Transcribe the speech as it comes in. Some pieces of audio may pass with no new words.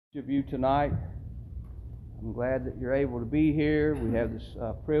Of you tonight. I'm glad that you're able to be here. We have this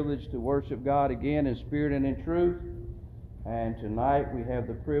privilege to worship God again in spirit and in truth. And tonight we have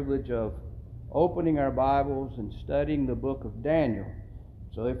the privilege of opening our Bibles and studying the book of Daniel.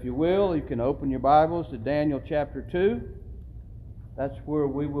 So if you will, you can open your Bibles to Daniel chapter 2. That's where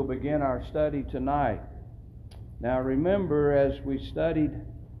we will begin our study tonight. Now remember, as we studied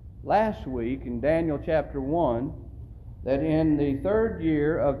last week in Daniel chapter 1, that in the third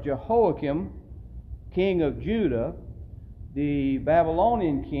year of Jehoiakim, king of Judah, the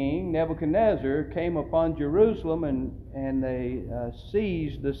Babylonian king Nebuchadnezzar came upon Jerusalem and they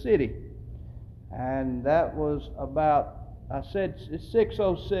seized the city. And that was about, I said it's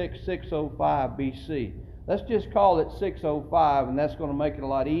 606, 605 BC. Let's just call it 605, and that's going to make it a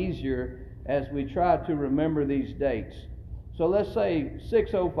lot easier as we try to remember these dates. So let's say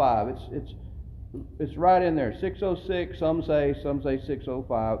 605. It's right in there, 606, some say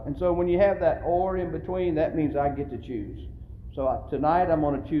 605. And so when you have that or in between, that means I get to choose. So tonight I'm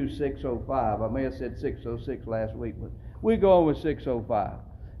going to choose 605. I may have said 606 last week, but we're going with 605.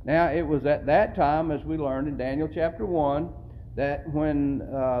 Now, it was at that time, as we learned in Daniel chapter 1, that when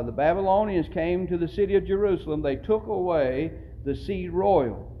the Babylonians came to the city of Jerusalem, they took away the seed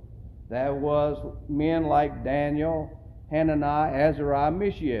royal. That was men like Daniel, Hananiah, Azariah,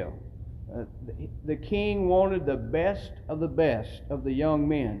 Mishael. The king wanted the best of the young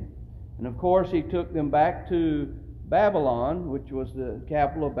men. And of course he took them back to Babylon, which was the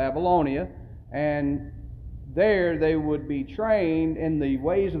capital of Babylonia, and there they would be trained in the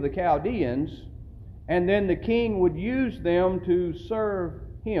ways of the Chaldeans, and then the king would use them to serve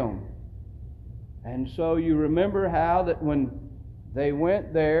him. And so you remember how that when they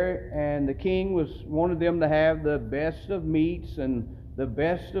went there and the king wanted them to have the best of meats and the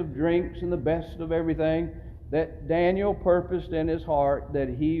best of drinks and the best of everything, that Daniel purposed in his heart that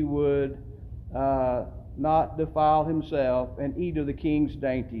he would not defile himself and eat of the king's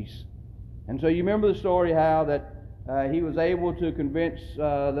dainties. And so you remember the story how that he was able to convince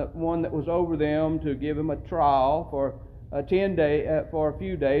the one that was over them to give him a trial for a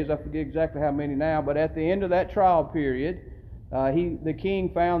few days. I forget exactly how many now, but at the end of that trial period, the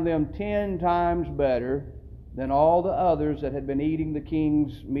king found them 10 times better than all the others that had been eating the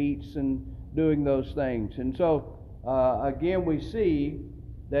king's meats and doing those things. And so, again, we see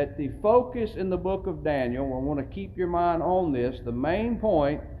that the focus in the book of Daniel, I want to keep your mind on this, the main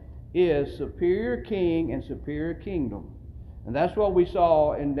point is superior king and superior kingdom. And that's what we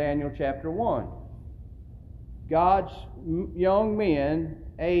saw in Daniel chapter 1. God's young men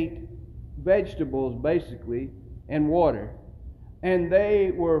ate vegetables, basically, and water. And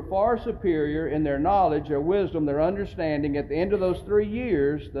they were far superior in their knowledge, their wisdom, their understanding at the end of those 3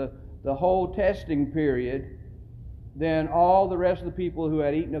 years, the whole testing period, than all the rest of the people who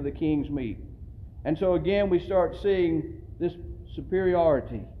had eaten of the king's meat. And so again, we start seeing this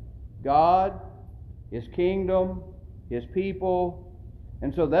superiority. God, His kingdom, His people.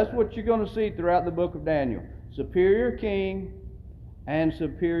 And so that's what you're going to see throughout the book of Daniel. Superior king and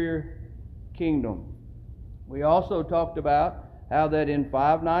superior kingdom. We also talked about how that in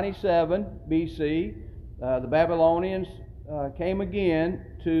 597 BC, the Babylonians came again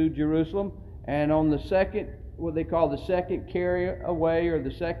to Jerusalem, and on the second, what they call the second carry away or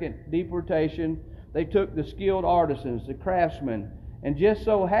the second deportation, they took the skilled artisans, the craftsmen, and just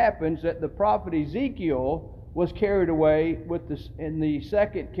so happens that the prophet Ezekiel was carried away in the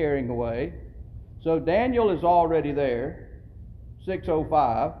second carrying away. So Daniel is already there,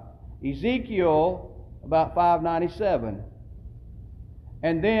 605. Ezekiel about 597.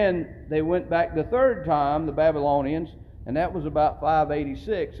 And then they went back the third time, the Babylonians, and that was about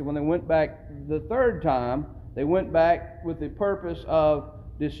 586. And when they went back the third time, they went back with the purpose of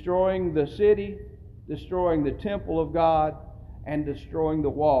destroying the city, destroying the temple of God, and destroying the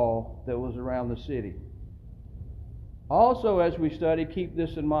wall that was around the city. Also, as we study, keep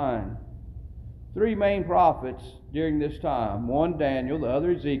this in mind. 3 main prophets during this time. One Daniel, the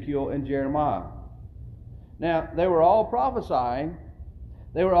other Ezekiel, and Jeremiah. Now, they were all prophesying.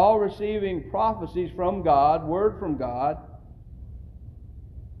 They were all receiving prophecies from God, word from God.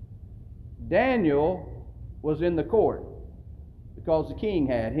 Daniel was in the court because the king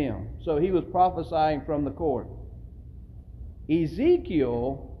had him. So he was prophesying from the court.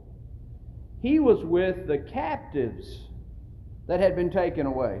 Ezekiel, he was with the captives that had been taken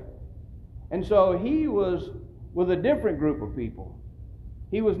away. And so he was with a different group of people.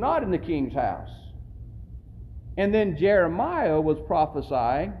 He was not in the king's house. And then Jeremiah was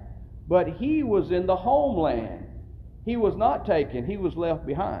prophesying, but he was in the homeland. He was not taken. He was left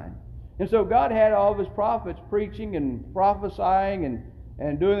behind. And so God had all of His prophets preaching and prophesying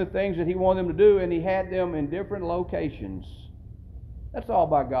and doing the things that he wanted them to do, and he had them in different locations. That's all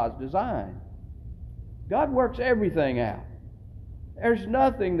by God's design. God works everything out. There's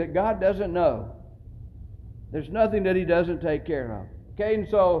nothing that God doesn't know. There's nothing that he doesn't take care of. Okay, and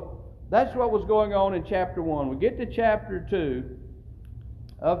so that's what was going on in chapter 1. We get to chapter 2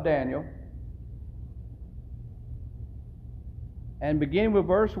 of Daniel, and begin with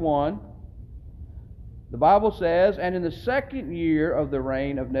verse 1. The Bible says, "And in the second year of the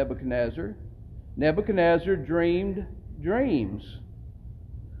reign of Nebuchadnezzar, Nebuchadnezzar dreamed dreams,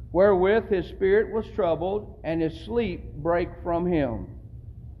 wherewith his spirit was troubled, and his sleep brake from him."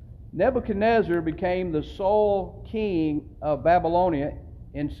 Nebuchadnezzar became the sole king of Babylonia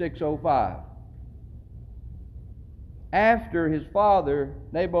in 605, after his father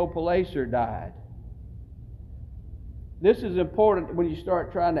Nabopolassar died. This is important when you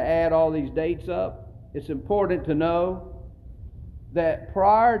start trying to add all these dates up. It's important to know that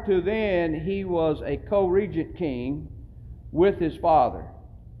prior to then, he was a co-regent king with his father.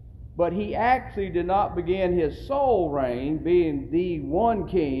 But he actually did not begin his sole reign, being the one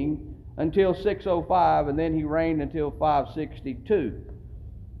king, until 605, and then he reigned until 562.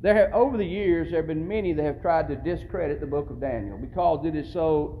 Over the years, there have been many that have tried to discredit the book of Daniel because it is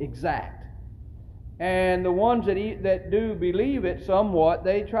so exact. And the ones that do believe it somewhat,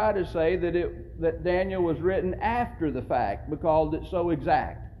 they try to say that Daniel was written after the fact because it's so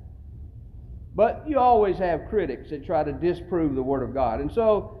exact. But you always have critics that try to disprove the Word of God. And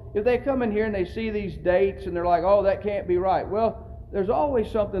so if they come in here and they see these dates and they're like, oh, that can't be right. Well, there's always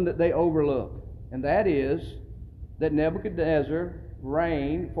something that they overlook. And that is that Nebuchadnezzar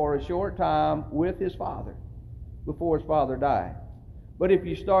reigned for a short time with his father before his father died. But if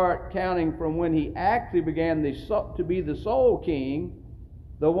you start counting from when he actually began to be the sole king,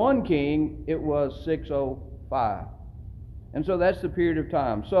 the one king, it was 605. And so that's the period of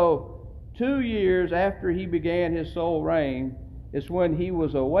time. So 2 years after he began his sole reign is when he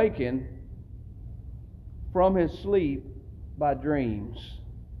was awakened from his sleep by dreams.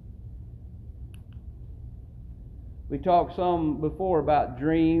 We talked some before about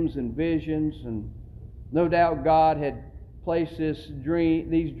dreams and visions, and no doubt God had placed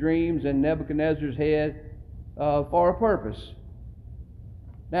these dreams in Nebuchadnezzar's head for a purpose.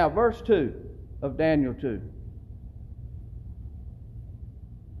 Now, verse 2 of Daniel 2.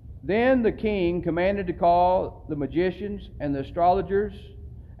 "Then the king commanded to call the magicians and the astrologers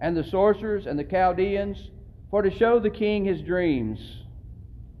and the sorcerers and the Chaldeans for to show the king his dreams.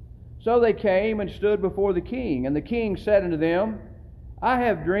 So they came and stood before the king. And the king said unto them, I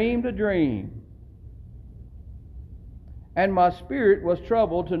have dreamed a dream. And my spirit was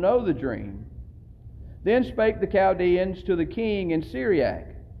troubled to know the dream. Then spake the Chaldeans to the king in Syriac,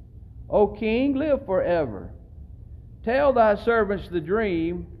 O king, live forever. Tell thy servants the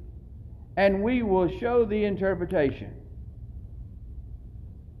dream, and we will show the interpretation.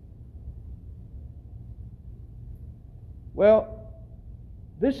 Well,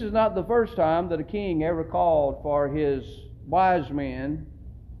 this is not the first time that a king ever called for his wise men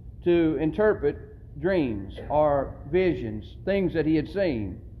to interpret dreams or visions, things that he had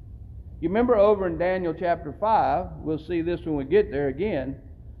seen. You remember over in Daniel chapter 5, we'll see this when we get there again,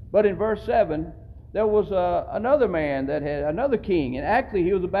 but in verse 7, there was another man that had another king, and actually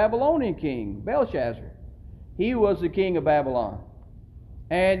he was a Babylonian king, Belshazzar. He was the king of Babylon.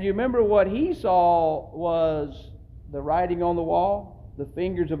 And you remember what he saw was the writing on the wall, the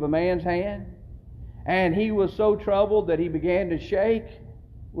fingers of a man's hand. And he was so troubled that he began to shake,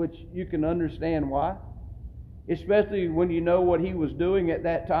 which you can understand why. Especially when you know what he was doing at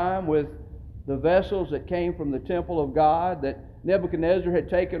that time with the vessels that came from the temple of God that Nebuchadnezzar had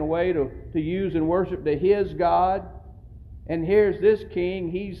taken away to use and worship to his God. And here's this king,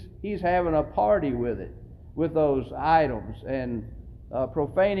 he's having a party with it, with those idols, and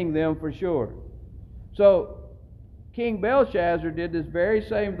profaning them for sure. So King Belshazzar did this very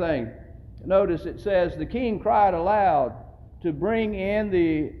same thing. Notice it says, the king cried aloud to bring in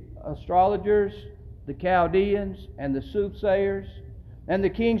the astrologers, the Chaldeans, and the soothsayers. And the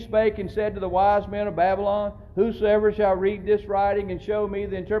king spake and said to the wise men of Babylon, Whosoever shall read this writing and show me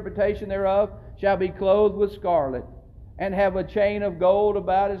the interpretation thereof shall be clothed with scarlet, and have a chain of gold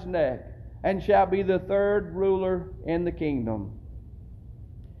about his neck, and shall be the third ruler in the kingdom.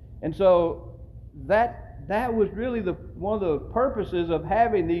 And so that was really one of the purposes of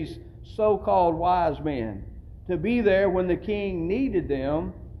having these so-called wise men, to be there when the king needed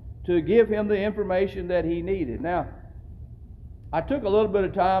them to give him the information that he needed. Now, I took a little bit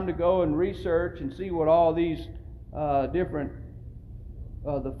of time to go and research and see what all these different,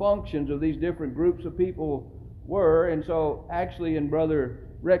 the functions of these different groups of people were. And so actually in Brother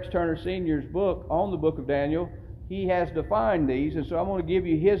Rex Turner Sr.'s book on the book of Daniel, he has defined these, and so I'm going to give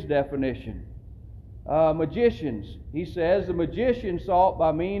you his definition. Magicians. He says, the magician sought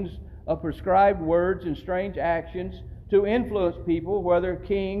by means of prescribed words and strange actions to influence people, whether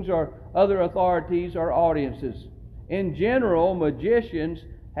kings or other authorities or audiences. In general, magicians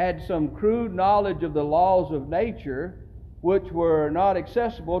had some crude knowledge of the laws of nature, which were not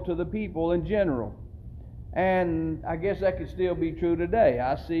accessible to the people in general. And I guess that could still be true today.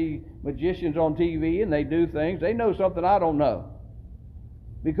 I see magicians on TV and they do things. They know something I don't know,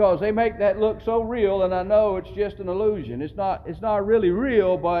 because they make that look so real, and I know it's just an illusion. It's not really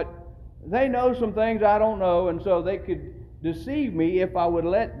real, but they know some things I don't know, and so they could deceive me if I would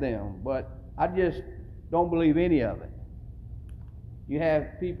let them. But I just don't believe any of it. You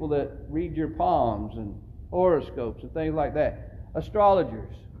have people that read your palms and horoscopes and things like that.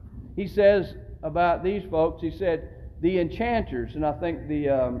 Astrologers. He says about these folks, he said, the enchanters, and I think the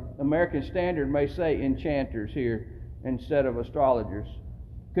American Standard may say enchanters here instead of astrologers,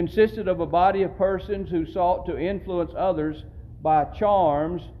 consisted of a body of persons who sought to influence others by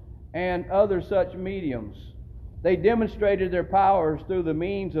charms and other such mediums. They demonstrated their powers through the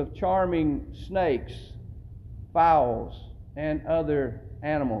means of charming snakes, fowls, and other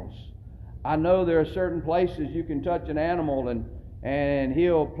animals. I know there are certain places you can touch an animal and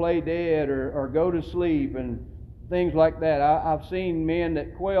he'll play dead or go to sleep and things like that. I've seen men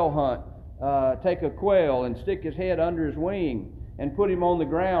that quail hunt take a quail and stick his head under his wing and put him on the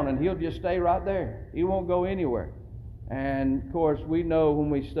ground, and he'll just stay right there. He won't go anywhere. And of course, we know when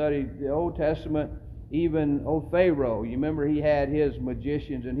we studied the Old Testament, even old Pharaoh, you remember he had his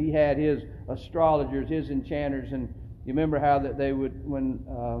magicians and he had his astrologers, his enchanters, and you remember how that they would, when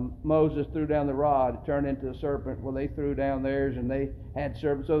Moses threw down the rod, it turned into a serpent. Well, they threw down theirs and they had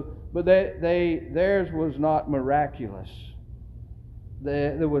serpents. So, but theirs was not miraculous.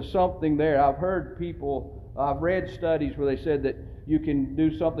 There was something there. I've heard people, I've read studies where they said that you can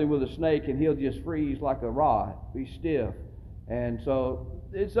do something with a snake and he'll just freeze like a rod, be stiff. And so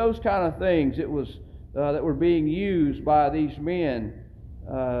it's those kind of things that were being used by these men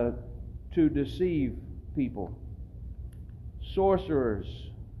to deceive people. Sorcerers.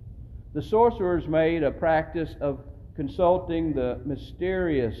 The sorcerers made a practice of consulting the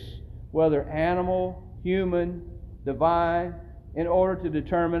mysterious, whether animal, human, divine, in order to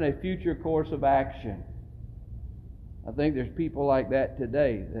determine a future course of action. I think there's people like that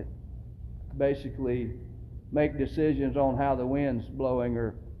today that basically make decisions on how the wind's blowing,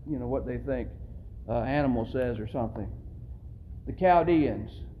 or what they think animal says or something. The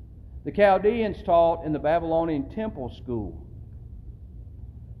Chaldeans. The Chaldeans taught in the Babylonian temple school.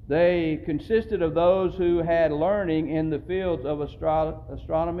 They consisted of those who had learning in the fields of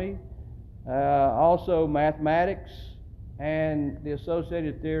astronomy, also mathematics, and the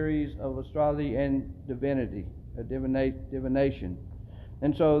associated theories of astrology and divination.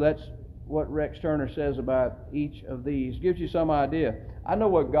 And so that's what Rex Turner says about each of these. Gives you some idea. I know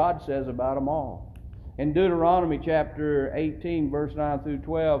what God says about them all. In Deuteronomy chapter 18, verse 9 through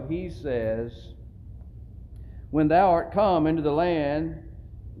 12, he says, when thou art come into the land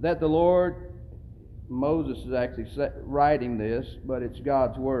that the Lord, Moses is actually writing this, but it's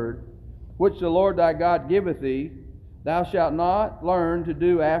God's word, which the Lord thy God giveth thee, thou shalt not learn to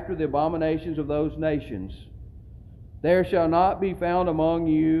do after the abominations of those nations. There shall not be found among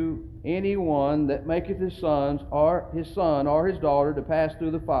you any one that maketh his son or his daughter to pass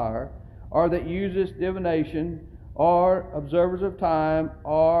through the fire, or that useth divination, or observers of time,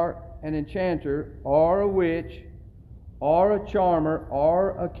 or an enchanter, or a witch, or a charmer,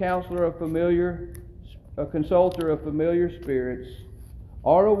 or a consulter of familiar spirits,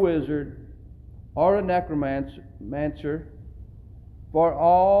 or a wizard, or a necromancer. For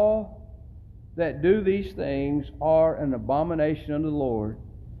all that do these things are an abomination unto the Lord.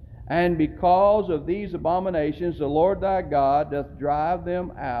 And because of these abominations, the Lord thy God doth drive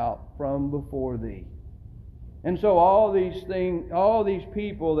them out from before thee. And so all these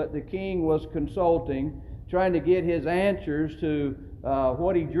people that the king was consulting, trying to get his answers to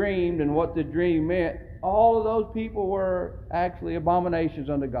what he dreamed and what the dream meant, all of those people were actually abominations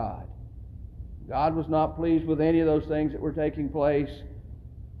unto God. God was not pleased with any of those things that were taking place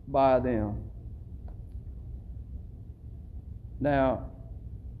by them. Now,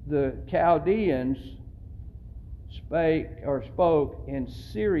 the Chaldeans spoke in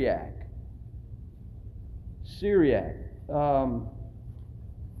Syriac. Syriac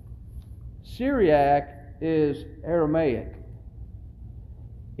is Aramaic.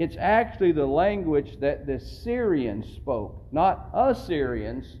 It's actually the language that the Syrians spoke. Not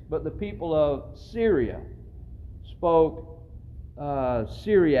Assyrians, but the people of Syria. spoke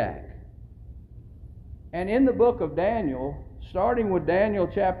Syriac. And in the book of Daniel, starting with Daniel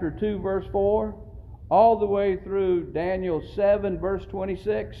chapter 2, verse 4, all the way through Daniel 7, verse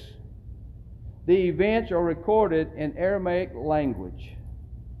 26, the events are recorded in Aramaic language.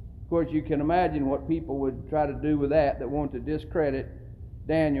 Of course, you can imagine what people would try to do with that want to discredit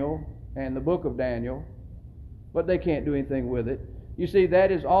Daniel and the book of Daniel, but they can't do anything with it. You see,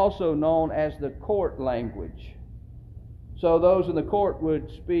 that is also known as the court language. So those in the court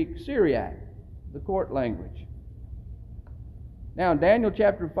would speak Syriac, the court language. Now in Daniel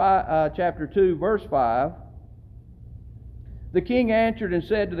chapter 2, verse 5, the king answered and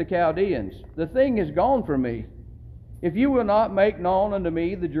said to the Chaldeans, "The thing is gone from me. If you will not make known unto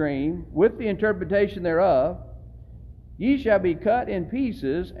me the dream, with the interpretation thereof, ye shall be cut in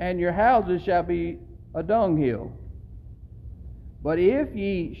pieces, and your houses shall be a dunghill. But if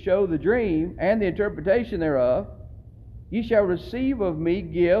ye show the dream and the interpretation thereof, ye shall receive of me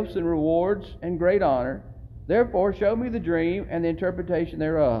gifts and rewards and great honor. Therefore show me the dream and the interpretation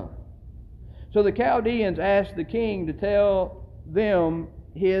thereof." So the Chaldeans asked the king to tell them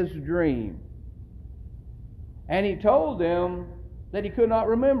his dream. And he told them that he could not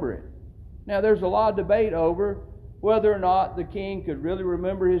remember it. Now there's a lot of debate over whether or not the king could really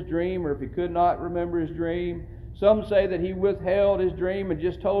remember his dream or if he could not remember his dream. Some say that he withheld his dream and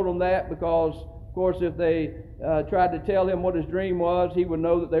just told them that because, of course, if they tried to tell him what his dream was, he would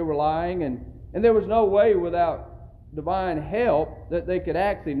know that they were lying. And there was no way without divine help that they could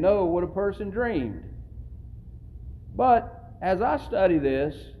actually know what a person dreamed. But as I study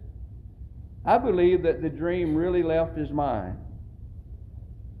this, I believe that the dream really left his mind.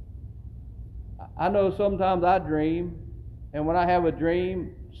 I know sometimes I dream, and when I have a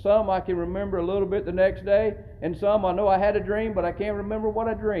dream, some I can remember a little bit the next day, and some I know I had a dream, but I can't remember what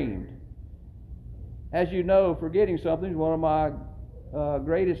I dreamed. As you know, forgetting something is one of my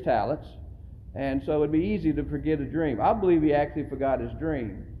greatest talents, and so it'd be easy to forget a dream. I believe he actually forgot his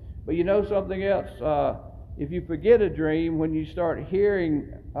dream. But you know something else? If you forget a dream, when you start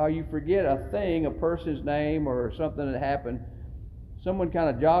hearing, you forget a thing, a person's name or something that happened, someone kind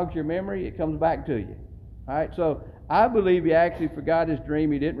of jogs your memory, it comes back to you. All right, so I believe he actually forgot his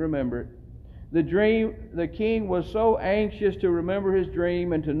dream. He didn't remember it. The king was so anxious to remember his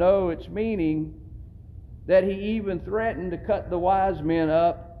dream and to know its meaning that he even threatened to cut the wise men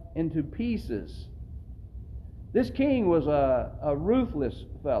up into pieces. This king was a ruthless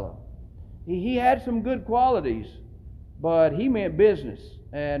fellow. He had some good qualities, but he meant business.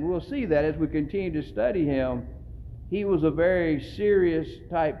 And we'll see that as we continue to study him. He was a very serious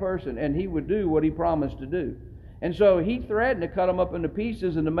type person, and he would do what he promised to do. And so he threatened to cut them up into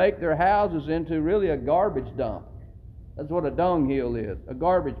pieces and to make their houses into really a garbage dump. That's what a dunghill is, a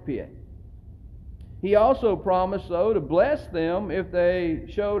garbage pit. He also promised, though, to bless them if they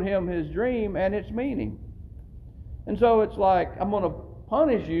showed him his dream and its meaning. And so it's like, I'm going to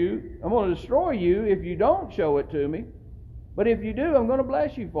punish you, I'm going to destroy you if you don't show it to me. But if you do, I'm going to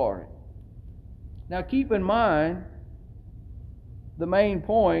bless you for it. Now keep in mind the main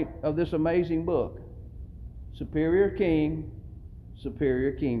point of this amazing book. Superior king,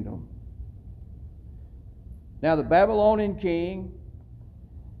 superior kingdom. Now the Babylonian king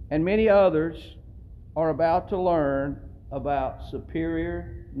and many others are about to learn about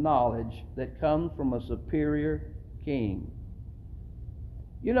superior knowledge that comes from a superior king.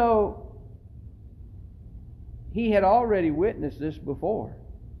 You know, he had already witnessed this before.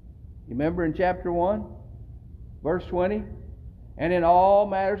 You remember in chapter 1, verse 20? "And in all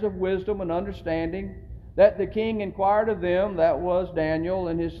matters of wisdom and understanding, that the king inquired of them," that was Daniel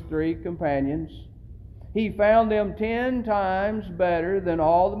and his 3 companions, "he found them 10 times better than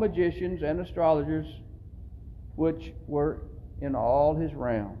all the magicians and astrologers which were in all his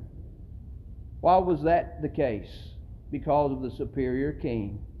realm." Why was that the case? Because of the superior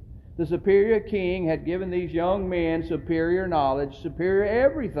king. The superior king had given these young men superior knowledge, superior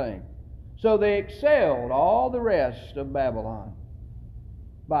everything. So they excelled all the rest of Babylon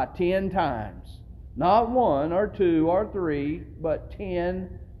by 10 times. Not 1 or 2 or 3, but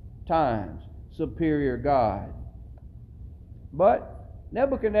 10 times superior God. But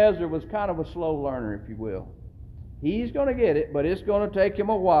Nebuchadnezzar was kind of a slow learner, if you will. He's going to get it, but it's going to take him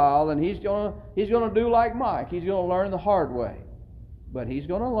a while, and he's going to do like Mike. He's going to learn the hard way. But he's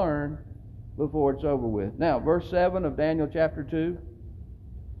going to learn before it's over with. Now, verse 7 of Daniel chapter 2.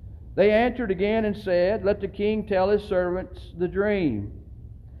 "They answered again and said, Let the king tell his servants the dream,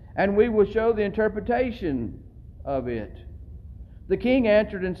 and we will show the interpretation of it. The king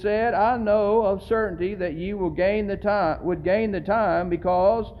answered and said, I know of certainty that ye would gain the time,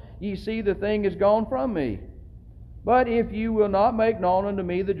 because ye see the thing is gone from me. But if you will not make known unto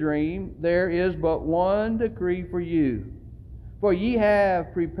me the dream, there is but one decree for you. For ye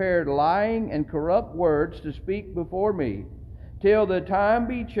have prepared lying and corrupt words to speak before me, till the time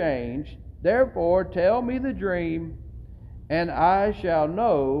be changed. Therefore tell me the dream, and I shall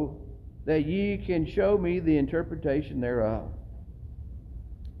know that ye can show me the interpretation thereof.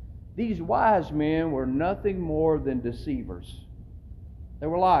 These wise men were nothing more than deceivers. They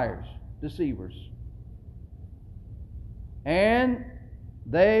were liars, deceivers. And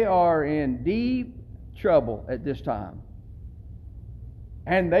they are in deep trouble at this time.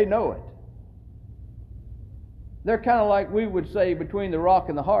 And they know it. They're kind of like we would say between the rock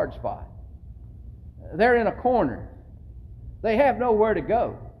and the hard spot. They're in a corner. They have nowhere to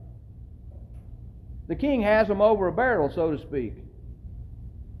go. The king has them over a barrel, so to speak.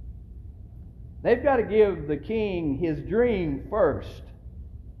 They've got to give the king his dream first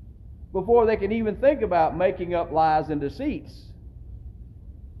before they can even think about making up lies and deceits.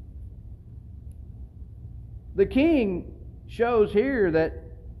 The king shows here that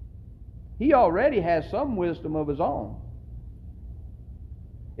he already has some wisdom of his own.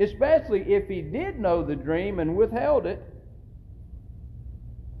 Especially if he did know the dream and withheld it.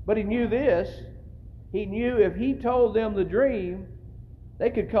 But he knew this. He knew if he told them the dream, they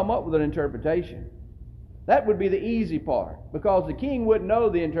could come up with an interpretation. That would be the easy part, because the king wouldn't know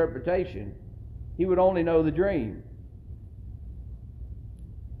the interpretation. He would only know the dream.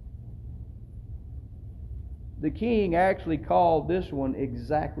 The king actually called this one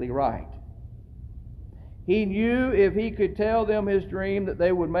exactly right. He knew if he could tell them his dream that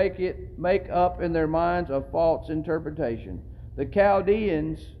they would make up in their minds a false interpretation. The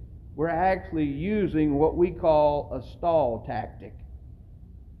Chaldeans were actually using what we call a stall tactic.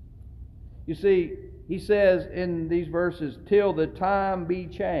 You see, he says in these verses, till the time be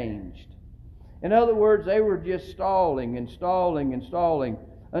changed. In other words, they were just stalling and stalling and stalling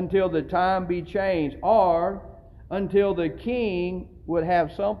until the time be changed, or until the king would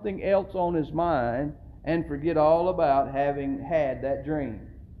have something else on his mind and forget all about having had that dream.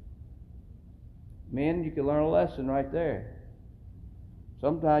 Men, you can learn a lesson right there.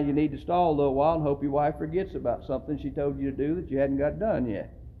 Sometimes you need to stall a little while and hope your wife forgets about something she told you to do that you hadn't got done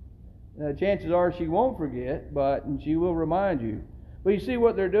yet. Chances are she won't forget, and she will remind you. But you see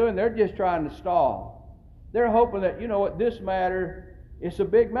what they're doing? They're just trying to stall. They're hoping that, this matter, it's a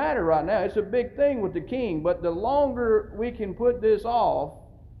big matter right now. It's a big thing with the king. But the longer we can put this off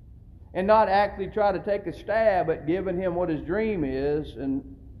and not actually try to take a stab at giving him what his dream is and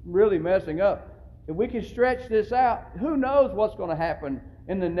really messing up, if we can stretch this out, who knows what's going to happen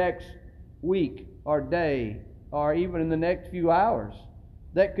in the next week or day or even in the next few hours.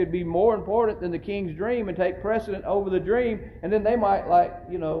 That could be more important than the king's dream and take precedent over the dream, and then they might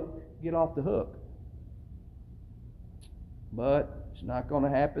get off the hook. But it's not going to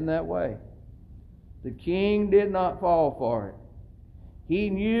happen that way. The king did not fall for it. He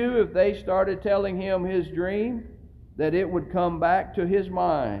knew if they started telling him his dream, that it would come back to his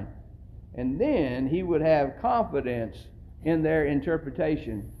mind, and then he would have confidence in their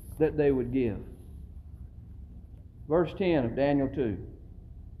interpretation that they would give. Verse 10 of Daniel 2.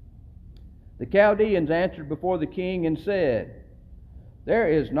 The Chaldeans answered before the king and said, there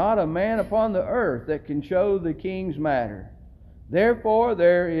is not a man upon the earth that can show the king's matter. Therefore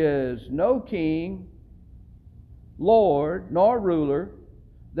there is no king, lord, nor ruler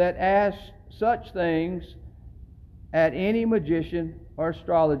that asks such things at any magician or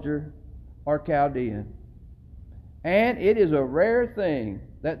astrologer or Chaldean. And it is a rare thing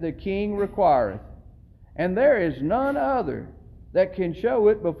that the king requireth, and there is none other that can show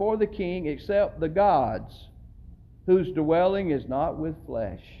it before the king except the gods, whose dwelling is not with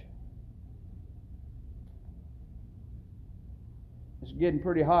flesh. It's getting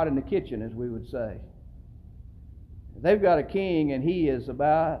pretty hot in the kitchen, as we would say. They've got a king and he is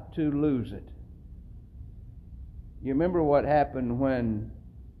about to lose it. You remember what happened when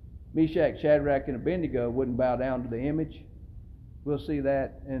Meshach, Shadrach, and Abednego wouldn't bow down to the image? We'll see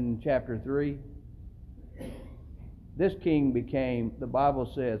that in chapter 3. This king became, the Bible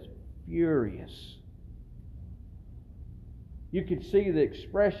says, furious. You could see the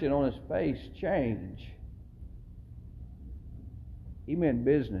expression on his face change. He meant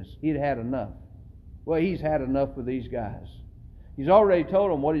business. He'd had enough. Well, he's had enough with these guys. He's already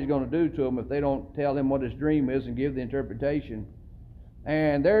told them what he's going to do to them if they don't tell him what his dream is and give the interpretation.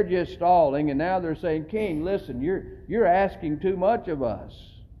 And they're just stalling, and now they're saying, King, listen, you're asking too much of us.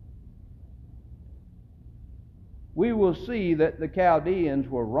 We will see that the Chaldeans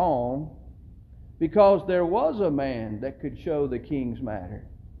were wrong, because there was a man that could show the king's matter.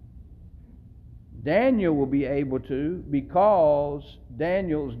 Daniel will be able to because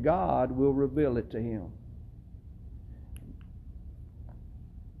Daniel's God will reveal it to him.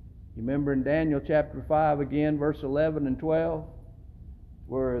 You remember in Daniel chapter 5 again, verse 11 and 12,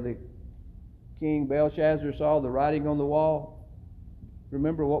 where the king Belshazzar saw the writing on the wall?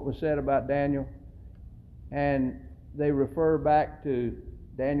 Remember what was said about Daniel? And they refer back to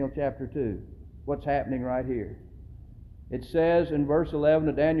Daniel chapter 2. What's happening right here? It says in verse 11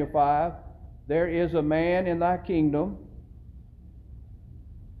 of Daniel 5, "There is a man in thy kingdom,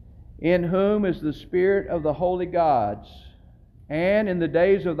 in whom is the spirit of the holy gods. And in the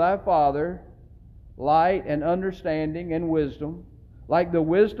days of thy father, light and understanding and wisdom, like the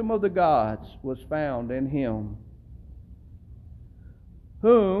wisdom of the gods, was found in him.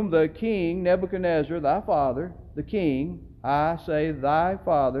 Whom the king Nebuchadnezzar, thy father, the king, I say thy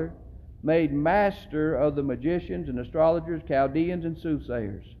father, made master of the magicians and astrologers, Chaldeans and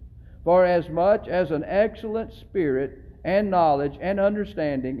soothsayers. For as much as an excellent spirit and knowledge and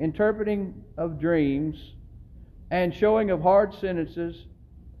understanding, interpreting of dreams, and showing of hard sentences,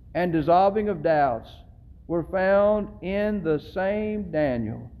 and dissolving of doubts, were found in the same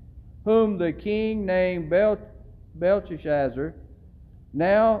Daniel, whom the king named Belteshazzar.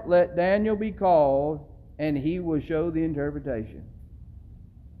 Now let Daniel be called, and he will show the interpretation."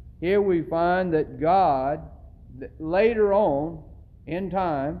 Here we find that God, later on in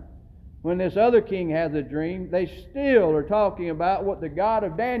time, when this other king has a dream, they still are talking about what the God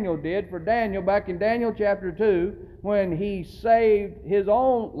of Daniel did for Daniel back in Daniel chapter 2, when he saved his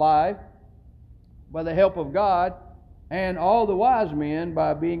own life by the help of God, and all the wise men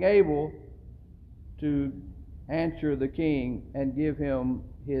by being able to answer the king and give him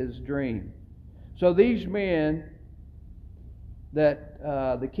his dream. So these men that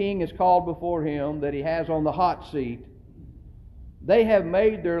the king has called before him, that he has on the hot seat, they have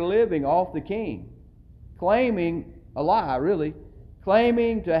made their living off the king, claiming, a lie really,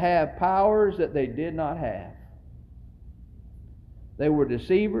 claiming to have powers that they did not have. They were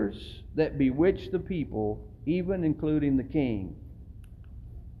deceivers that bewitched the people, even including the king.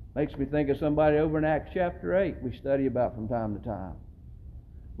 Makes me think of somebody over in Acts chapter 8 we study about from time to time.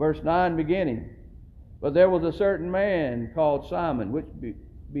 Verse 9 beginning, "But there was a certain man called Simon, which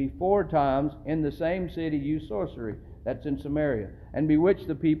before times in the same city used sorcery," that's in Samaria, "and bewitched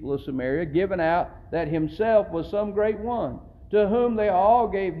the people of Samaria, giving out that himself was some great one, to whom they all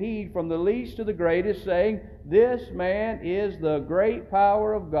gave heed from the least to the greatest, saying, This man is the great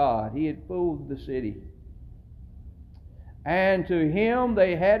power of God." He had fooled the city. "And to him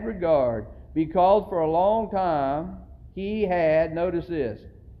they had regard, because for a long time he had," notice this,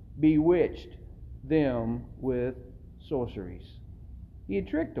 "bewitched them with sorceries." He had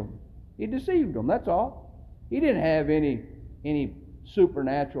tricked them. He deceived them, that's all. He didn't have any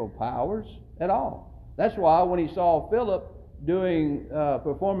supernatural powers at all. That's why when he saw Philip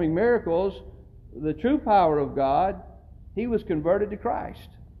performing miracles, the true power of God, he was converted to Christ.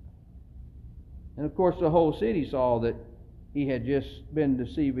 And of course the whole city saw that he had just been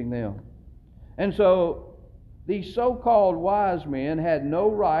deceiving them. And so these so-called wise men had no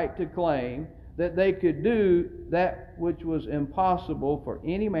right to claim that they could do that which was impossible for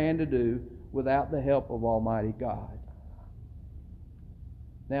any man to do without the help of Almighty God.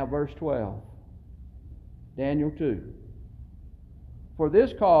 Now verse 12, Daniel 2. "For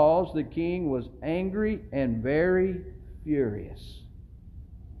this cause the king was angry and very furious,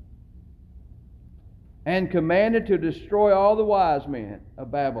 and commanded to destroy all the wise men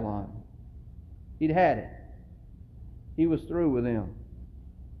of Babylon." He'd had it. He was through with them.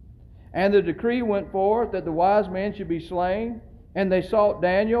 "And the decree went forth that the wise men should be slain, and they sought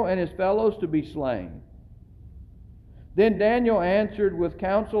Daniel and his fellows to be slain. Then Daniel answered with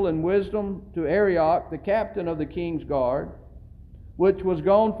counsel and wisdom to Arioch, the captain of the king's guard, which was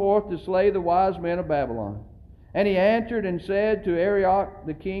gone forth to slay the wise men of Babylon. And he answered and said to Arioch,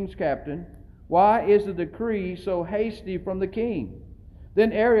 the king's captain, Why is the decree so hasty from the king?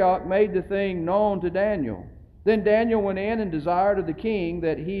 Then Arioch made the thing known to Daniel. Then Daniel went in and desired of the king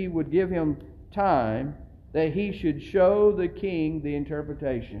that he would give him time, that he should show the king the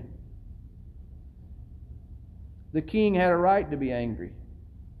interpretation. The king had a right to be angry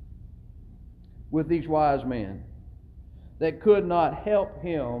with these wise men that could not help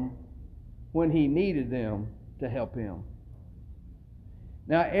him when he needed them to help him.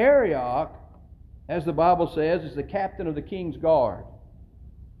 Now Arioch, as the Bible says, is the captain of the king's guard.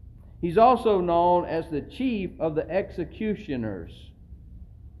 He's also known as the chief of the executioners,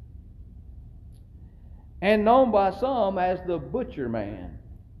 and known by some as the butcher man.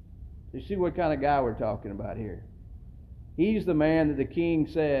 You see what kind of guy we're talking about here. He's the man that the king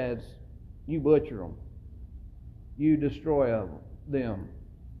says, You butcher them. You destroy them.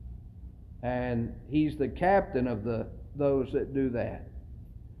 And he's the captain of those that do that.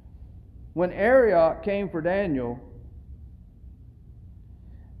 When Arioch came for Daniel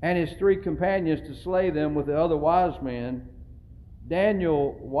and his 3 companions to slay them with the other wise men,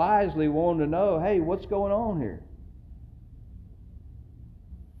 Daniel wisely wanted to know, hey, what's going on here?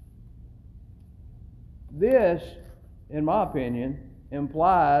 This, in my opinion,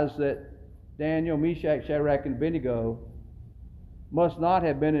 implies that Daniel, Meshach, Shadrach, and Abednego must not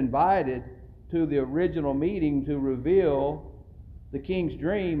have been invited to the original meeting to reveal the king's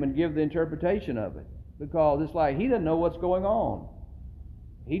dream and give the interpretation of it. Because it's like he doesn't know what's going on.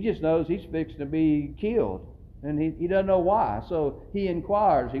 He just knows he's fixing to be killed. And he doesn't know why. So he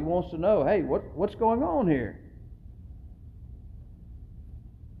inquires. He wants to know, hey, what's going on here?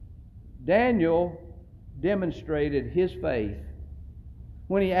 Daniel demonstrated his faith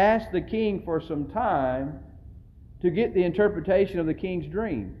when he asked the king for some time to get the interpretation of the king's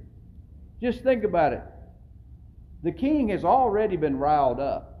dream. Just think about it. The king has already been riled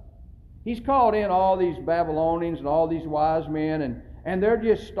up. He's called in all these Babylonians and all these wise men, and they're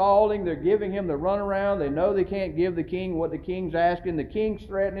just stalling. They're giving him the runaround. They know they can't give the king what the king's asking. The king's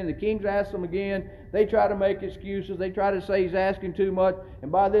threatening. The king's asked them again. They try to make excuses. They try to say he's asking too much.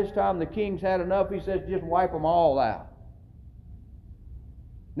 And by this time, the king's had enough. He says, just wipe them all out.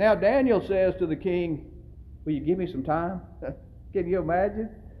 Now Daniel says to the king, will you give me some time? Can you imagine?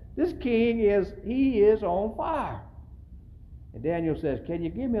 This king is on fire. And Daniel says, can you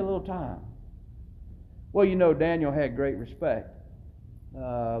give me a little time? Well, you know, Daniel had great respect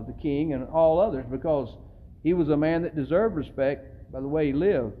of the king and all others because he was a man that deserved respect by the way he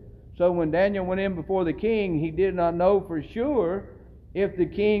lived. So when Daniel went in before the king, he did not know for sure if the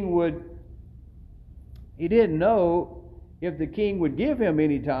king would, he didn't know if the king would give him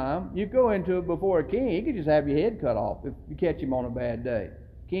any time. You go into it before a king, he could just have your head cut off if you catch him on a bad day.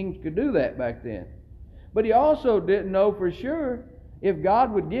 Kings could do that back then. But he also didn't know for sure if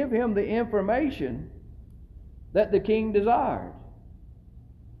God would give him the information that the king desired.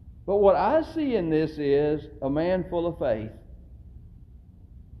 But what I see in this is a man full of faith.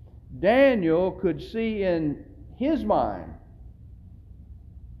 Daniel could see in his mind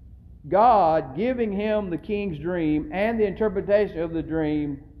God giving him the king's dream and the interpretation of the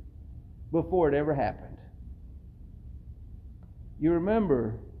dream before it ever happened. You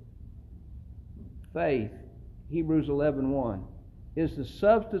remember, faith, Hebrews 11:1, is the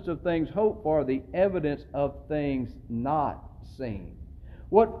substance of things hoped for, the evidence of things not seen.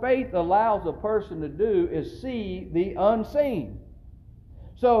 What faith allows a person to do is see the unseen.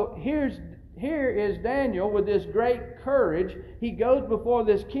 So here is Daniel with this great courage. He goes before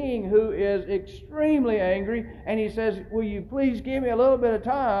this king who is extremely angry, and he says, will you please give me a little bit of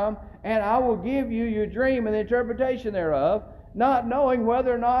time, and I will give you your dream and the interpretation thereof, not knowing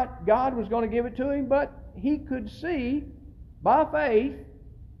whether or not God was going to give it to him, but he could see by faith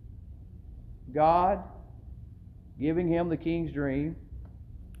God giving him the king's dream.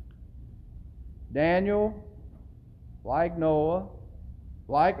 Daniel, like Noah,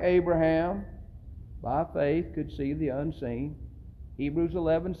 like Abraham, by faith could see the unseen. Hebrews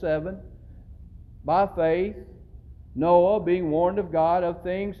 11:7. By faith, Noah, being warned of God of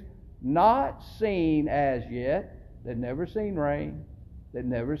things not seen as yet, they'd never seen rain, they'd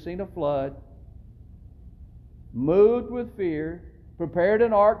never seen a flood, moved with fear, prepared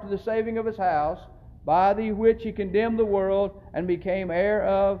an ark to the saving of his house, by the which he condemned the world and became heir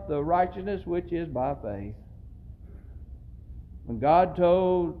of the righteousness which is by faith. When God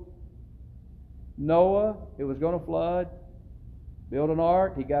told Noah it was going to flood, build an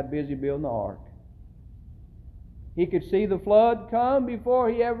ark, he got busy building the ark. He could see the flood come before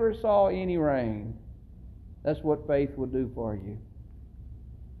he ever saw any rain. That's what faith will do for you.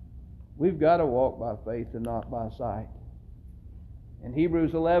 We've got to walk by faith and not by sight. In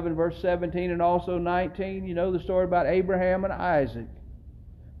Hebrews 11, verse 17 and also 19, you know the story about Abraham and Isaac.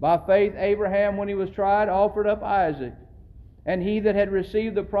 By faith, Abraham, when he was tried, offered up Isaac. And he that had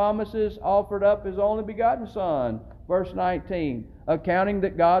received the promises offered up his only begotten son. Verse 19, accounting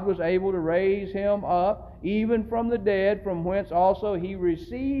that God was able to raise him up, even from the dead, from whence also he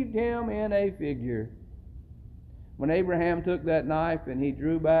received him in a figure. When Abraham took that knife and he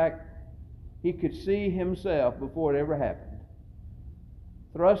drew back, he could see himself before it ever happened,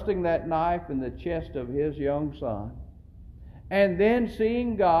 thrusting that knife in the chest of his young son, and then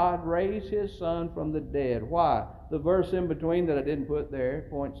seeing God raise his son from the dead. Why? The verse in between that I didn't put there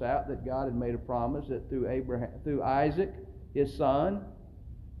points out that God had made a promise that through Isaac, his son,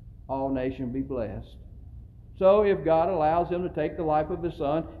 all nations be blessed. So if God allows him to take the life of his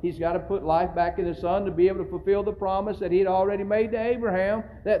son, he's got to put life back in his son to be able to fulfill the promise that he had already made to Abraham,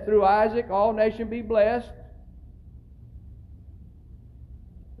 that through Isaac all nations be blessed.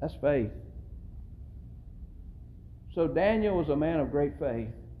 That's faith. So Daniel was a man of great faith.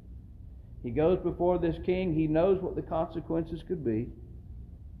 He goes before this king. He knows what the consequences could be.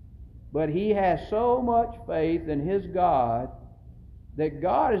 But he has so much faith in his God that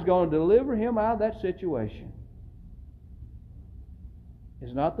God is going to deliver him out of that situation.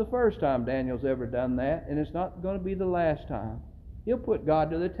 It's not the first time Daniel's ever done that, and it's not going to be the last time. He'll put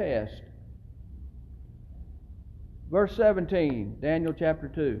God to the test. Verse 17, Daniel chapter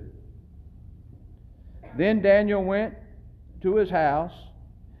 2. Then Daniel went to his house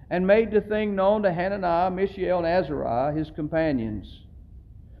and made the thing known to Hananiah, Mishael, and Azariah, his companions,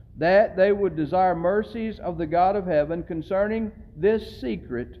 that they would desire mercies of the God of heaven concerning this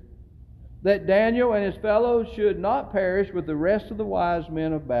secret, that Daniel and his fellows should not perish with the rest of the wise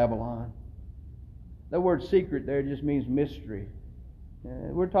men of Babylon. The word secret there just means mystery.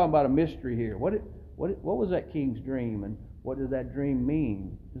 We're talking about a mystery here. What was that king's dream, and what does that dream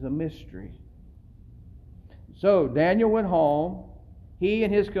mean? It's a mystery. So Daniel went home. He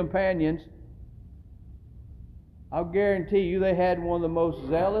and his companions, I'll guarantee you they had one of the most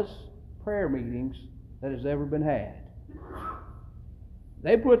zealous prayer meetings that has ever been had.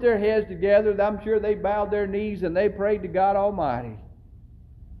 They put their heads together. I'm sure they bowed their knees and they prayed to God Almighty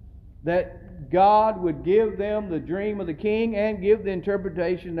that God would give them the dream of the king and give the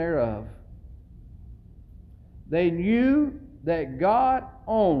interpretation thereof. They knew that God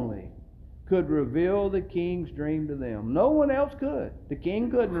only could reveal the king's dream to them. No one else could. The king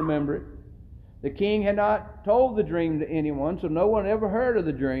couldn't remember it. The king had not told the dream to anyone, so no one ever heard of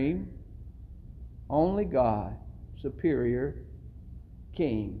the dream. Only God, superior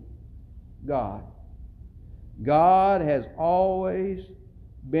king, God. God has always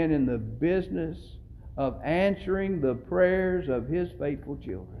been in the business of answering the prayers of his faithful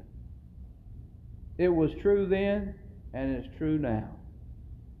children. It was true then, and it's true now.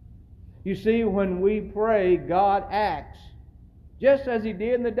 You see, when we pray, God acts, just as he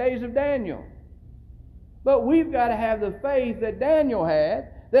did in the days of Daniel. But we've got to have the faith that Daniel had,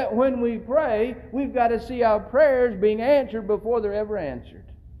 that when we pray, we've got to see our prayers being answered before they're ever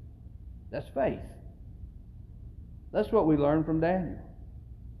answered. That's faith. That's what we learn from Daniel.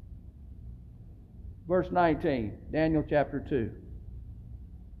 Verse 19, Daniel chapter 2.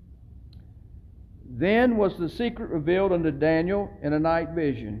 Then was the secret revealed unto Daniel in a night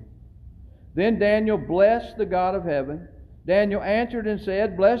vision. Then Daniel blessed the God of heaven. Daniel answered and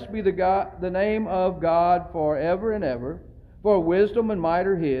said, Blessed be the name of God forever and ever, for wisdom and might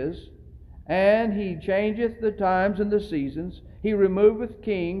are his. And he changeth the times and the seasons. He removeth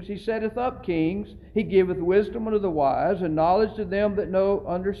kings. He setteth up kings. He giveth wisdom unto the wise, and knowledge to them that know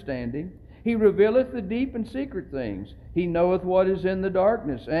understanding. He revealeth the deep and secret things. He knoweth what is in the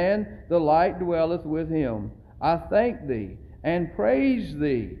darkness, and the light dwelleth with him. I thank thee and praise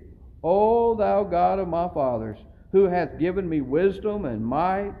thee, O thou God of my fathers, who hath given me wisdom and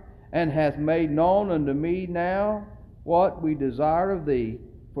might, and hath made known unto me now what we desire of thee.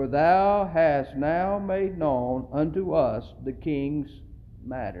 For thou hast now made known unto us the king's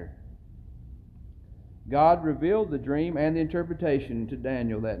matter. God revealed the dream and the interpretation to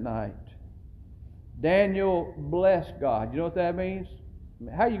Daniel that night. Daniel blessed God. You know what that means?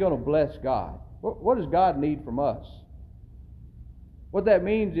 How are you going to bless God? What does God need from us? What that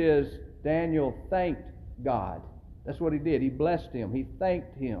means is Daniel thanked God. That's what he did. He blessed him. He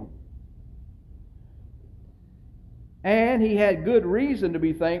thanked him. And he had good reason to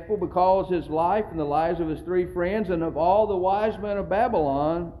be thankful, because his life and the lives of his three friends and of all the wise men of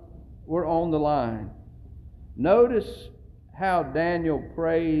Babylon were on the line. Notice how Daniel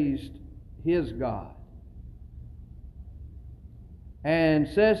praised his God and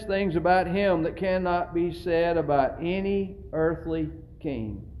says things about him that cannot be said about any earthly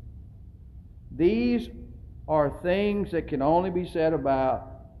king. These are things that can only be said about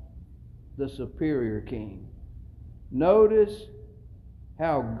the superior king. Notice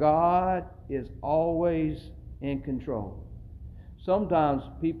how God is always in control. Sometimes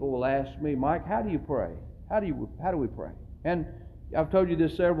people will ask me, Mike, how do you pray? How do we pray? And I've told you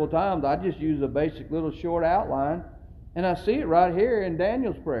this several times. I just use a basic little short outline, and I see it right here in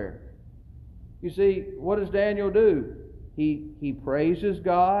Daniel's prayer. You see, what does Daniel do? He praises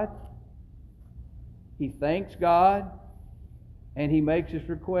God, he thanks God, and he makes his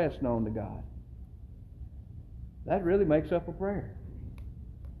request known to God. That really makes up a prayer.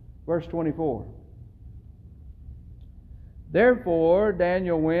 Verse 24. Therefore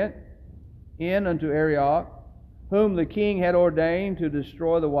Daniel went in unto Arioch, whom the king had ordained to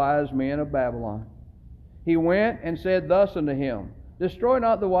destroy the wise men of Babylon. He went and said thus unto him, Destroy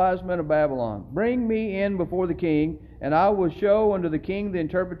not the wise men of Babylon. Bring me in before the king, and I will show unto the king the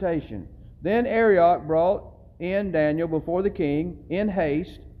interpretation. Then Arioch brought in Daniel before the king in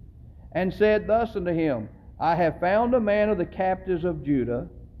haste, and said thus unto him, I have found a man of the captives of Judah,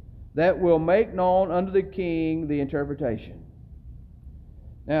 that will make known unto the king the interpretation.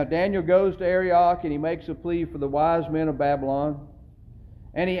 Now Daniel goes to Arioch, and he makes a plea for the wise men of Babylon,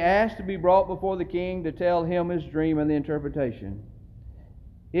 and he asks to be brought before the king to tell him his dream and the interpretation.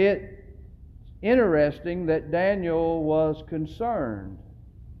 It's interesting that Daniel was concerned,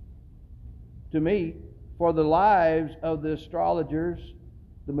 to me, for the lives of the astrologers,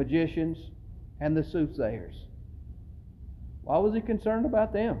 the magicians, and the soothsayers. Why was he concerned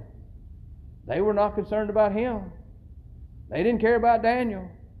about them? They were not concerned about him. They didn't care about Daniel.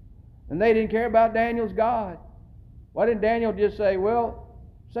 And they didn't care about Daniel's God. Why didn't Daniel just say, well,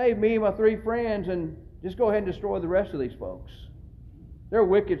 save me and my 3 friends and just go ahead and destroy the rest of these folks? They're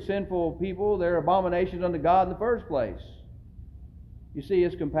wicked, sinful people. They're abominations unto God in the first place. You see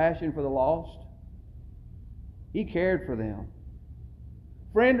his compassion for the lost? He cared for them.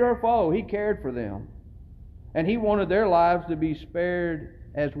 Friend or foe, he cared for them. And he wanted their lives to be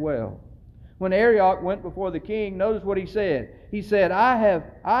spared as well. When Arioch went before the king, notice what he said. He said, I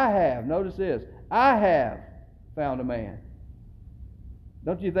have, notice this, I have found a man.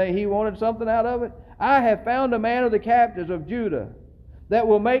 Don't you think he wanted something out of it? I have found a man of the captives of Judah, that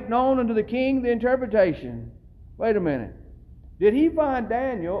will make known unto the king the interpretation. Wait a minute. Did he find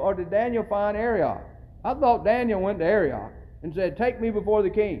Daniel, or did Daniel find Arioch? I thought Daniel went to Arioch and said, take me before the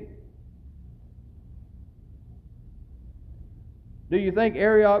king. Do you think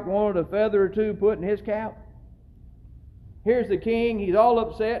Arioch wanted a feather or 2 put in his cap? Here's the king. He's all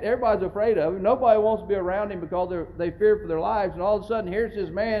upset. Everybody's afraid of him. Nobody wants to be around him because they fear for their lives. And all of a sudden, here's this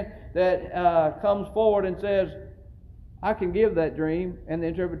man that comes forward and says, I can give that dream and the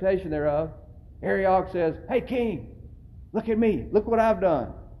interpretation thereof. Arioch says, hey, king, look at me. Look what I've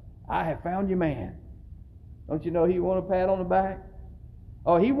done. I have found you, man. Don't you know he wanted a pat on the back?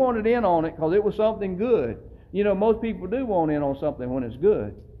 Oh, he wanted in on it because it was something good. You know, most people do want in on something when it's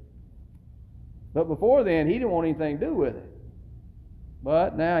good. But before then, he didn't want anything to do with it.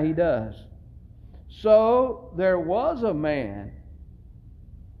 But now he does. So there was a man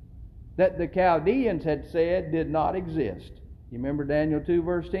that the Chaldeans had said did not exist. You remember Daniel 2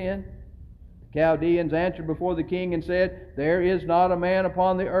 verse 10? The Chaldeans answered before the king and said, There is not a man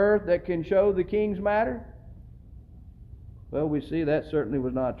upon the earth that can show the king's matter. Well, we see that certainly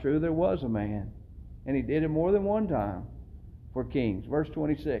was not true. There was a man. And he did it more than one time for kings. Verse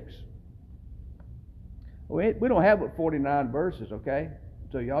 26. We don't have but 49 verses, okay?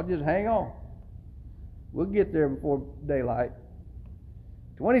 So y'all just hang on. We'll get there before daylight.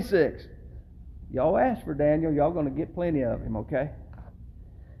 26. Y'all asked for Daniel. Y'all going to get plenty of him, okay?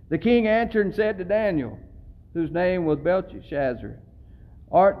 The king answered and said to Daniel, whose name was Belteshazzar,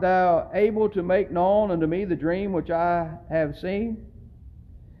 Art thou able to make known unto me the dream which I have seen,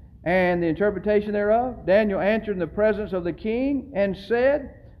 and the interpretation thereof? Daniel answered in the presence of the king, and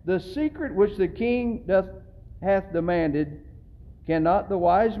said, The secret which the king hath demanded, cannot the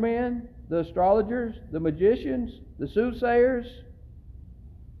wise men, the astrologers, the magicians, the soothsayers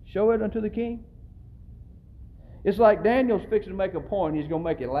show it unto the king? It's like Daniel's fixing to make a point. He's going to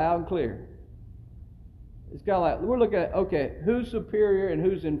make it loud and clear. It's kind of like, we're looking at, okay, who's superior and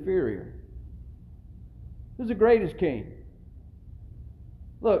who's inferior? Who's the greatest king?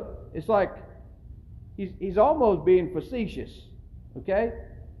 Look, it's like he's almost being facetious, okay?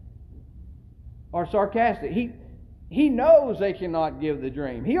 Or sarcastic. He knows they cannot give the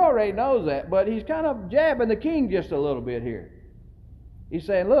dream. He already knows that, but he's kind of jabbing the king just a little bit here. He's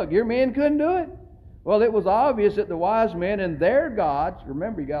saying, look, your men couldn't do it? Well, it was obvious that the wise men and their gods,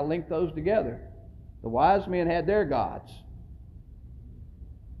 remember, you got to link those together. The wise men had their gods.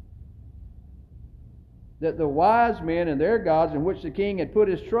 That the wise men and their gods in which the king had put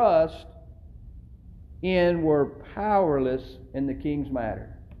his trust in were powerless in the king's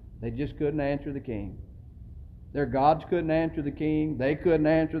matter. They just couldn't answer the king. Their gods couldn't answer the king. They couldn't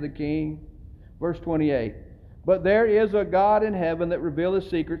answer the king. Verse 28. But there is a God in heaven that revealeth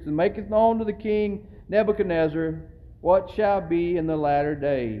secrets and maketh known to the king Nebuchadnezzar what shall be in the latter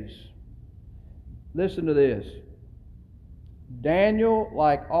days. Listen to this. Daniel,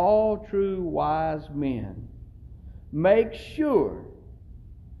 like all true wise men, made sure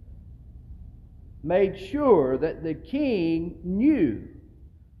that the king knew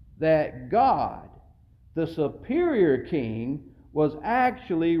that God, the superior king, was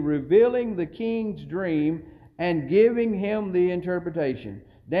actually revealing the king's dream and giving him the interpretation.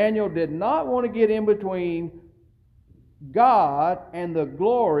 Daniel did not want to get in between God and the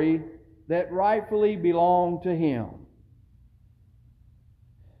glory that rightfully belonged to him.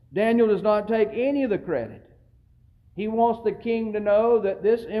 Daniel does not take any of the credit. He wants the king to know that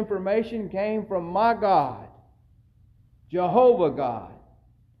this information came from my God, Jehovah God.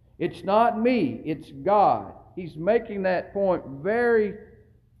 It's not me, it's God. He's making that point very,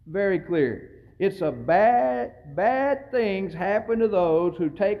 very clear. It's a bad things happen to those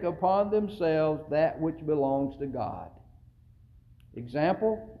who take upon themselves that which belongs to God.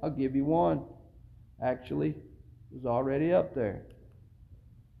 Example, I'll give you one. Actually, it was already up there.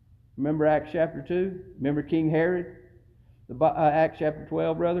 Remember Acts chapter 2? Remember King Herod? Acts chapter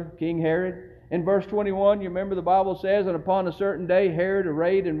 12, brother, King Herod. In verse 21, you remember the Bible says, and upon a certain day Herod,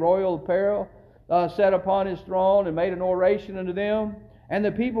 arrayed in royal apparel, sat upon his throne and made an oration unto them. And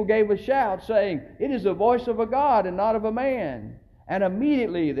the people gave a shout, saying, It is the voice of a God and not of a man. And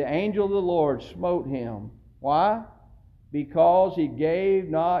immediately the angel of the Lord smote him. Why? Because he gave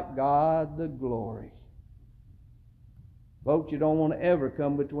not God the glory. Folks, you don't want to ever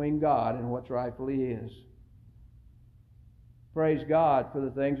come between God and what's rightfully His. Praise God for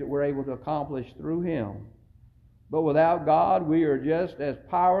the things that we're able to accomplish through Him. But without God, we are just as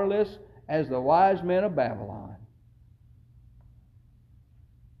powerless as the wise men of Babylon.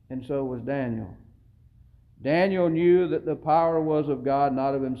 And so was Daniel. Daniel knew that the power was of God,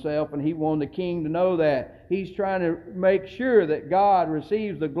 not of himself, and he wanted the king to know that. He's trying to make sure that God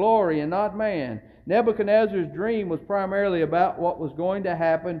receives the glory and not man. Nebuchadnezzar's dream was primarily about what was going to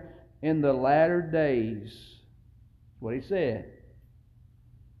happen in the latter days. That's what he said.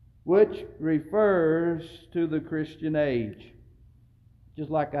 Which refers to the Christian age. Just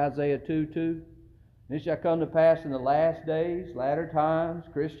like Isaiah 2:2. It shall come to pass in the last days, latter times,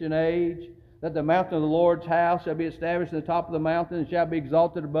 Christian age, that the mountain of the Lord's house shall be established in the top of the mountain and shall be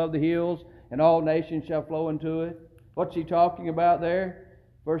exalted above the hills, and all nations shall flow into it. What's he talking about there?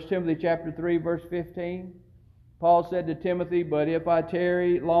 1 Timothy chapter 3, verse 15. Paul said to Timothy, But if I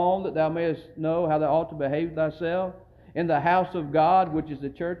tarry long, that thou mayest know how thou ought to behave thyself in the house of God, which is the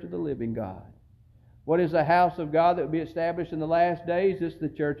church of the living God. What is the house of God that will be established in the last days? This is the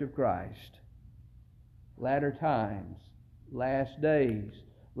church of Christ. Latter times, last days,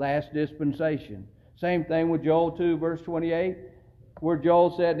 last dispensation. Same thing with Joel 2, verse 28, where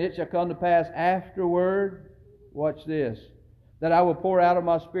Joel said, And it shall come to pass afterward, watch this, that I will pour out of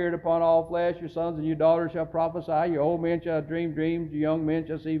my Spirit upon all flesh. Your sons and your daughters shall prophesy. Your old men shall dream dreams. Your young men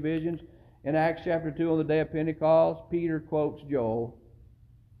shall see visions. In Acts chapter 2, on the day of Pentecost, Peter quotes Joel.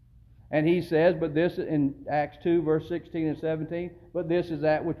 And he says, but this, in Acts 2, verse 16 and 17, but this is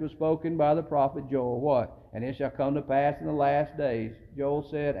that which was spoken by the prophet Joel. What? And it shall come to pass in the last days. Joel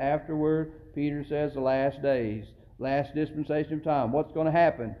said afterward. Peter says the last days. Last dispensation of time. What's going to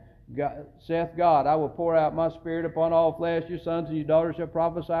happen? God, saith God, I will pour out my Spirit upon all flesh. Your sons and your daughters shall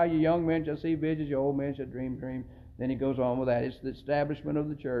prophesy. Your young men shall see visions. Your old men shall dream dreams. Then he goes on with that. It's the establishment of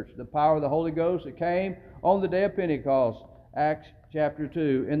the church. The power of the Holy Ghost that came on the day of Pentecost. Acts chapter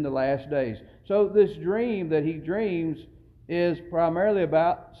 2, in the last days. So this dream that he dreams is primarily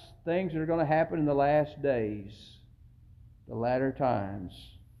about things that are going to happen in the last days, the latter times,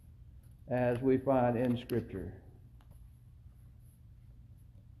 as we find in Scripture.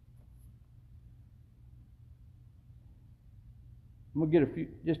 I'm going to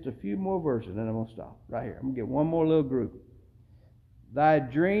get just a few more verses, and then I'm going to stop right here. I'm going to get one more little group. Thy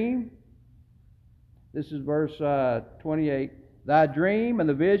dream, this is verse 28. Thy dream and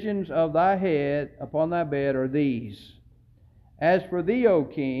the visions of thy head upon thy bed are these. As for thee, O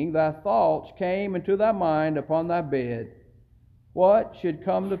king, thy thoughts came into thy mind upon thy bed. What should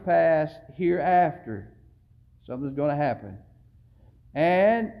come to pass hereafter? Something's going to happen.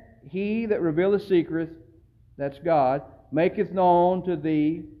 And he that revealeth secrets, that's God, maketh known to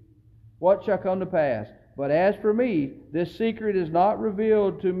thee what shall come to pass. But as for me, this secret is not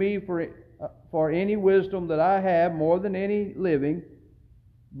revealed to me for any wisdom that I have more than any living,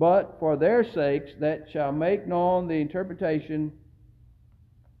 but for their sakes that shall make known the interpretation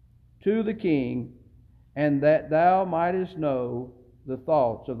to the king, and that thou mightest know the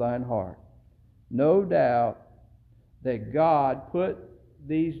thoughts of thine heart. No doubt that God put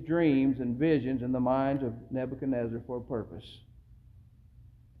these dreams and visions in the minds of Nebuchadnezzar for a purpose.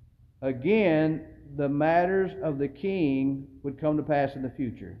 Again, the matters of the king would come to pass in the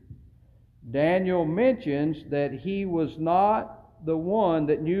future. Daniel mentions that he was not the one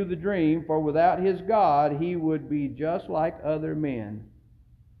that knew the dream, for without his God he would be just like other men.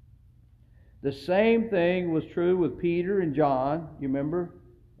 The same thing was true with Peter and John. You remember?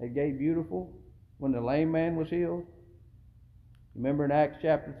 They gave beautiful when the lame man was healed? Remember in Acts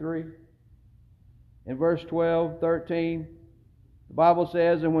chapter 3? In verse 12, 13, the Bible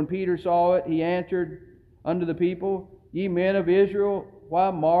says, "And when Peter saw it, he answered unto the people, Ye men of Israel, why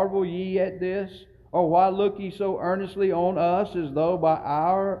marvel ye at this? Or why look ye so earnestly on us, as though by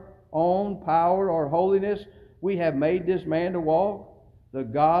our own power or holiness we have made this man to walk? The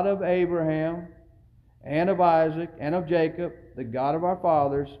God of Abraham and of Isaac and of Jacob, the God of our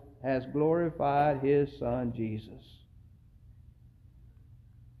fathers, has glorified His Son Jesus."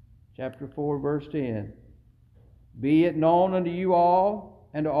 Chapter 4, verse 10. "Be it known unto you all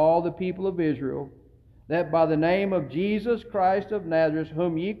and to all the people of Israel, that by the name of Jesus Christ of Nazareth,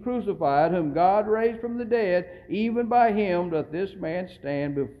 whom ye crucified, whom God raised from the dead, even by Him doth this man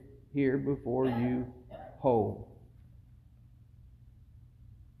stand here before you whole."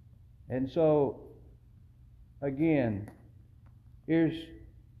 And so, again, here's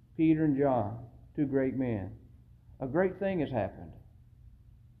Peter and John, two great men. A great thing has happened.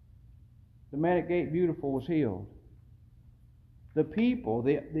 The man at Gate Beautiful was healed. The people,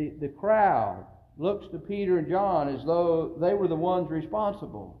 the crowd, looks to Peter and John as though they were the ones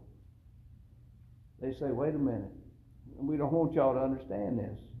responsible. They say, "Wait a minute. We don't want y'all to understand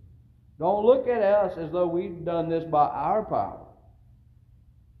this. Don't look at us as though we've done this by our power.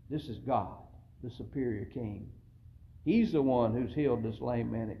 This is God, the superior King. He's the one who's healed this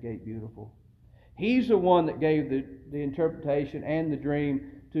lame man at Gate Beautiful. He's the one that gave the interpretation and the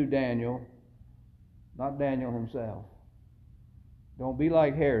dream to Daniel, not Daniel himself. Don't be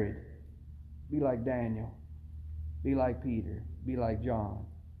like Herod. Be like Daniel. Be like Peter. Be like John.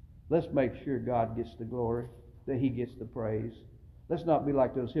 Let's make sure God gets the glory, that He gets the praise. Let's not be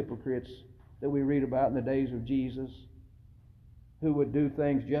like those hypocrites that we read about in the days of Jesus, who would do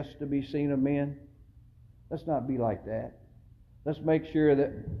things just to be seen of men. Let's not be like that. Let's make sure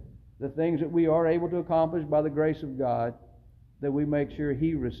that the things that we are able to accomplish by the grace of God, that we make sure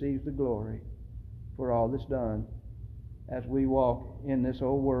He receives the glory for all that's done as we walk in this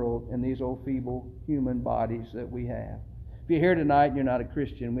old world, in these old feeble human bodies that we have. If you're here tonight and you're not a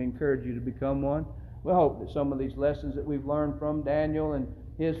Christian, we encourage you to become one. We hope that some of these lessons that we've learned from Daniel and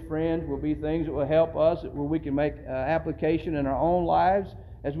his friends will be things that will help us, where we can make application in our own lives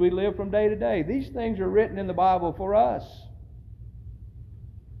as we live from day to day. These things are written in the Bible for us,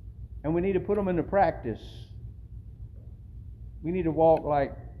 and we need to put them into practice. We need to walk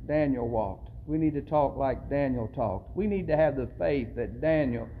like Daniel walked. We need to talk like Daniel talked. We need to have the faith that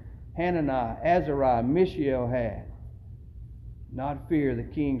Daniel, Hananiah, Azariah, Mishael had. Not fear the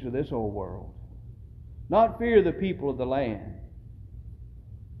kings of this old world. Not fear the people of the land.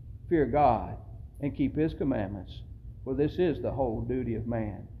 Fear God and keep His commandments. For this is the whole duty of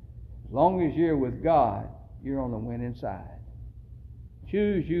man. As long as you're with God, you're on the winning side.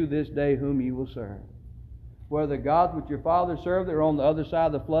 Choose you this day whom you will serve. Whether the gods which your fathers served that are on the other side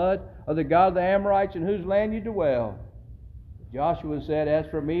of the flood, or the God of the Amorites in whose land you dwell. Joshua said, "As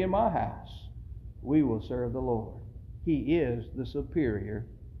for me and my house, we will serve the Lord." He is the superior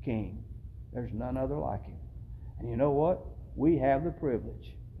King. There's none other like Him. And you know what? We have the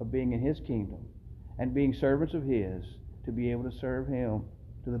privilege of being in His kingdom and being servants of His, to be able to serve Him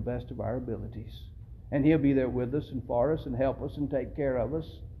to the best of our abilities. And He'll be there with us and for us and help us and take care of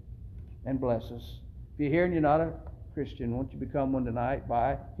us and bless us. If you're here and you're not a Christian, won't you become one tonight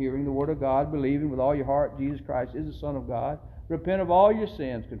by hearing the Word of God, believing with all your heart Jesus Christ is the Son of God, repent of all your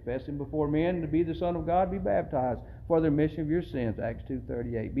sins, confess Him before men, and to be the Son of God, be baptized for the remission of your sins, Acts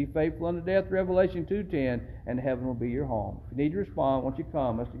 2:38. Be faithful unto death, Revelation 2:10, and heaven will be your home. If you need to respond, won't you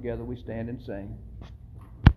come as together we stand and sing.